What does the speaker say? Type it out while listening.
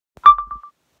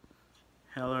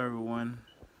Hello everyone.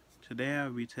 Today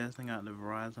I'll be testing out the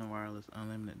Verizon Wireless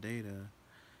Unlimited Data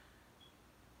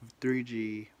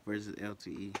 3G versus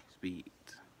LTE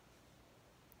speeds.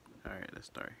 Alright, let's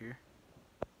start here.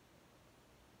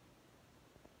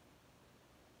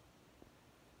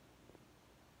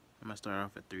 I'm going to start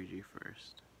off at 3G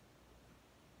first.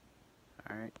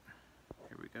 Alright,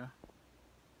 here we go.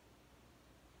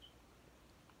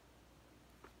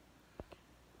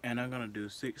 And I'm going to do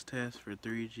 6 tests for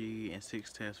 3G and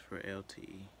 6 tests for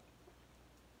LTE.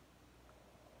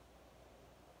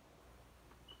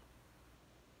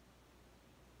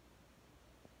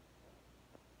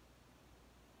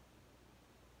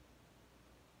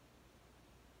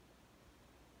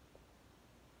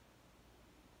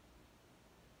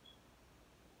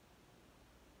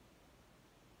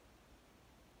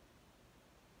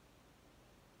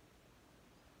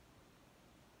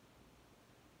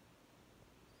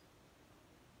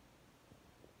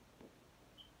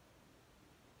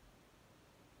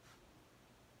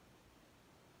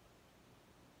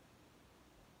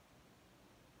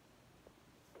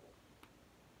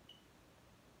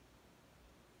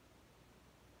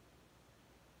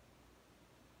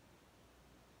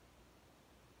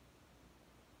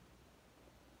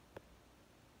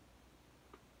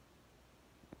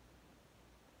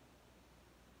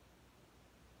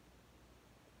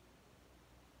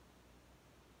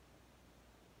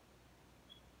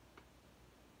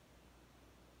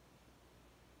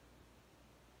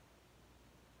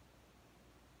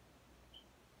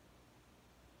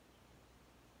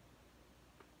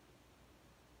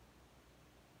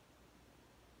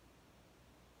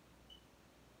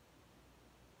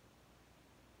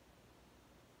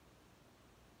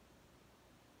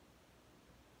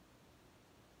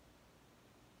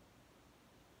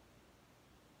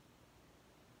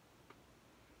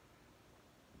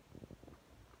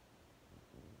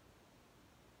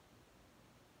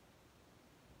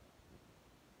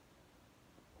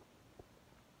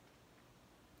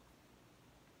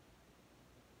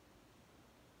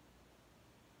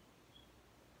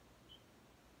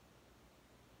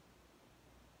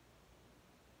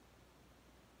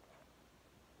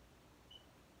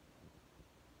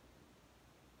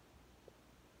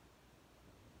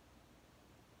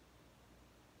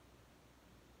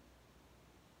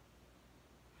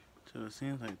 So it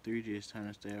seems like 3G is trying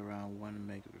to stay around 1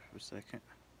 megabit per second.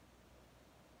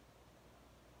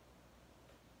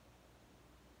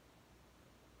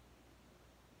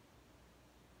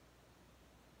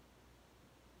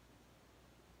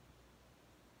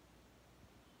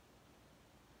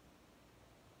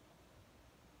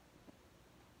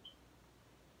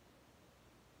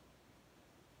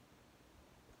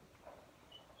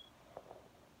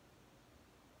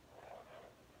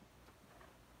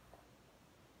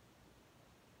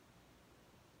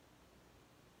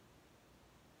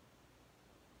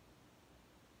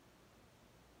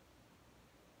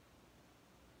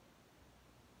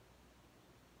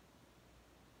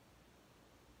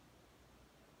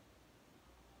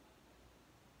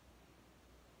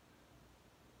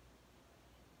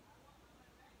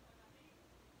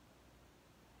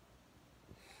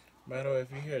 By the way,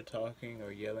 if you hear talking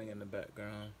or yelling in the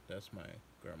background, that's my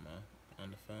grandma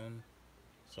on the phone.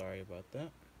 Sorry about that.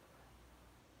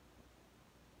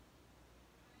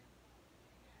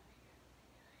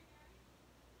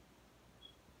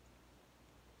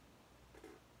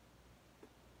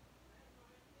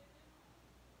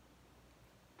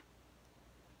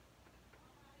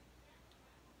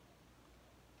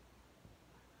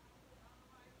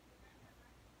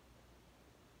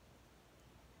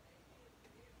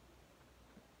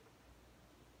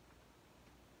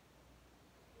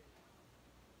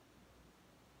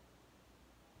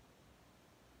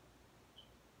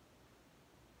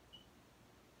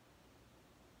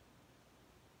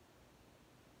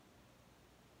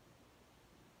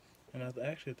 And I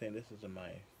actually think this is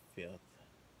my 5th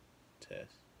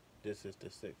test. This is the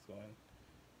 6th one.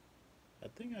 I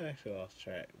think I actually lost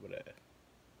track, but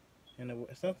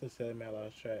something said me I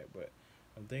lost track, but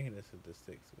I'm thinking this is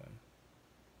the 6th one.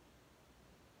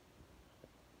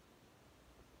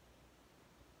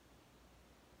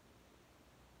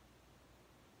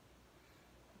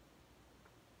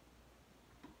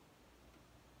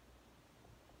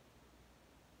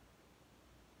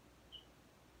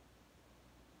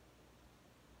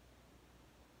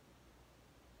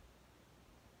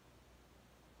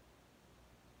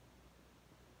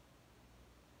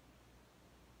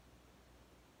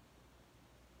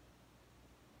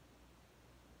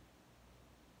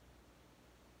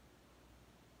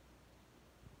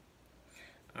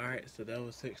 Alright, so that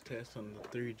was 6 tests on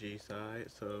the 3G side.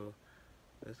 So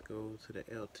Let's go to the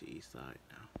LTE side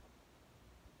now.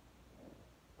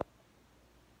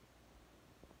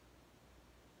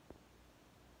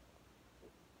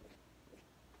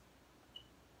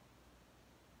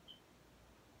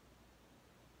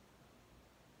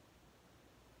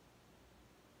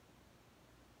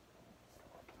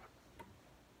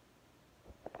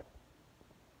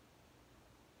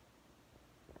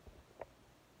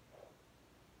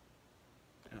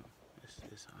 Oh,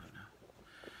 it's on now.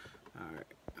 Alright.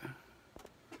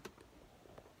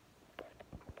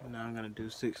 Now I'm gonna do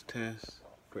 6 tests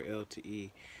for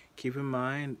LTE. Keep in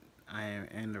mind, I am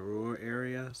in the rural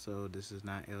area, so this is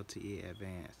not LTE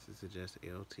advanced. This is just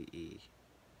LTE.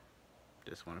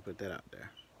 Just want to put that out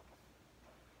there.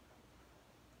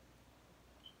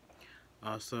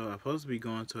 Also, I'm supposed to be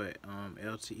going to a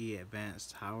LTE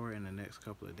advanced tower in the next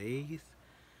couple of days.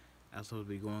 I'm supposed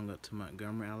to be going up to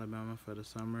Montgomery, Alabama for the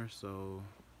summer, so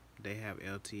they have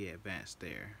LTE advanced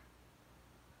there.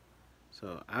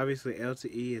 So obviously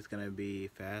LTE is going to be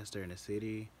faster in the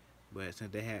city, but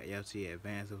since they had LTE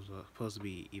advanced, it was supposed to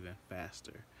be even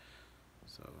faster.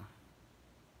 So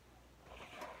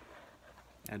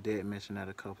I did mention that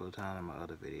a couple of times in my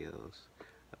other videos.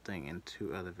 I think in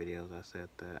 2 other videos I said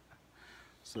that.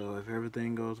 So if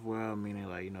everything goes well, meaning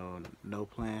like, you know, no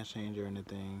plan change or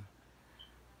anything,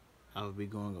 I will be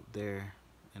going up there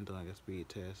and doing a speed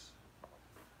test.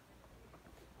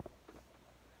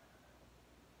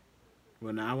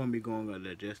 Well, now I won't be going up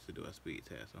there just to do a speed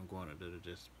test. I'm going up there to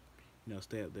just, you know,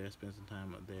 stay up there, spend some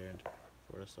time up there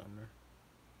for the summer.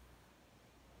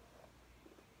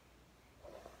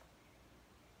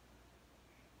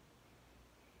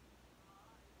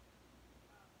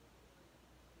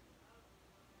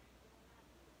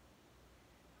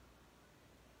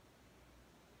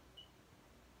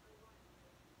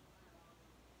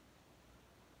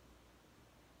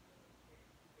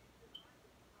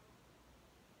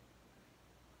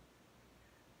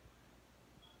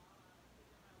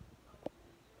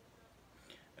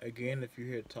 Again, if you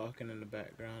hear talking in the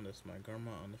background, that's my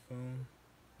grandma on the phone.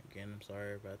 Again, I'm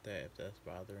sorry about that if that's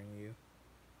bothering you.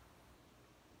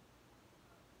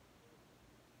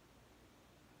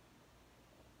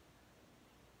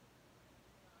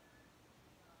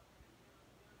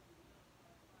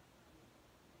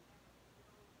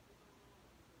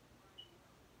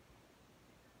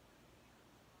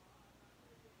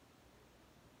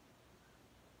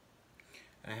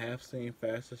 I have seen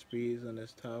faster speeds on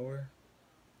this tower.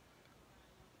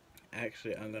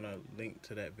 Actually, I'm gonna link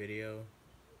to that video.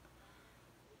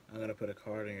 I'm gonna put a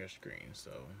card on your screen,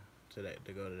 so to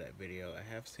go to that video. I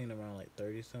have seen around like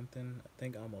 30 something. I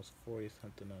think almost 40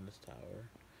 something on this tower.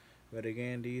 But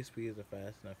again, these speeds are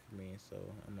fast enough for me, so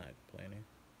I'm not complaining.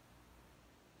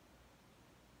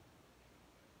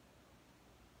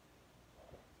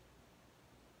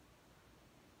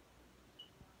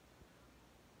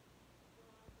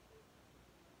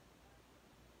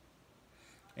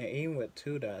 And even with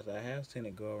 2 dots, I have seen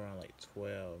it go around like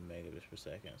 12 megabits per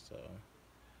second. So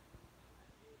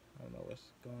I don't know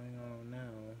what's going on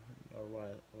now, or why.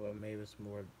 Well, maybe it's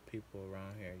more people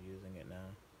around here using it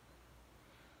now.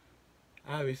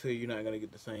 Obviously, you're not gonna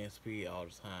get the same speed all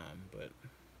the time, but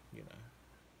you know.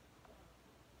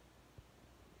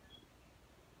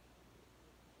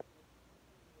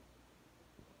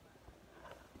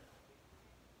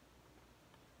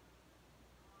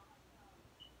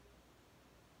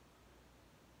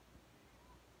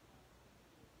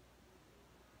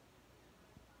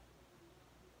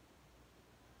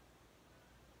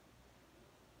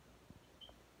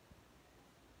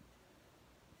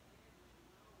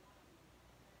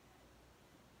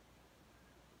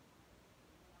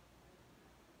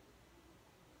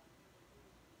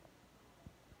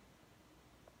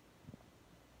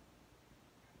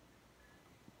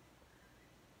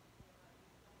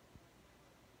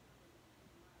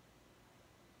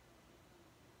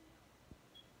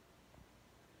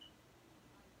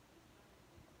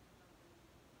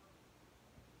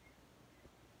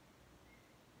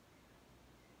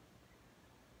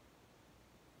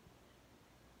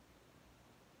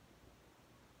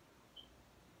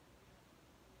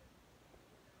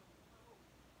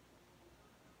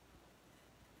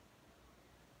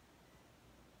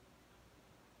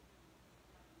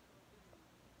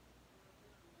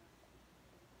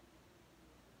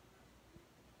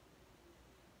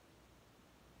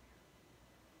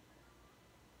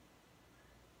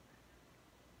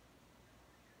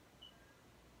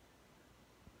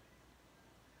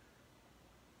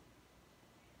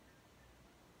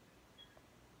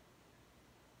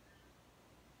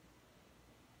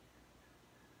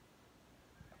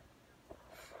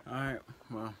 All right,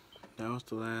 well, that was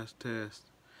the last test.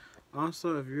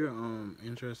 Also, if you're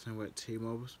interested in what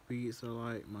T-Mobile speeds are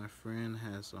like, my friend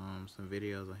has some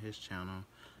videos on his channel.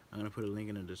 I'm gonna put a link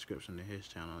in the description to his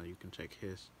channel. You can check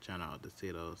his channel out to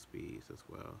see those speeds as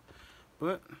well.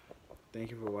 But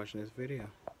thank you for watching this video.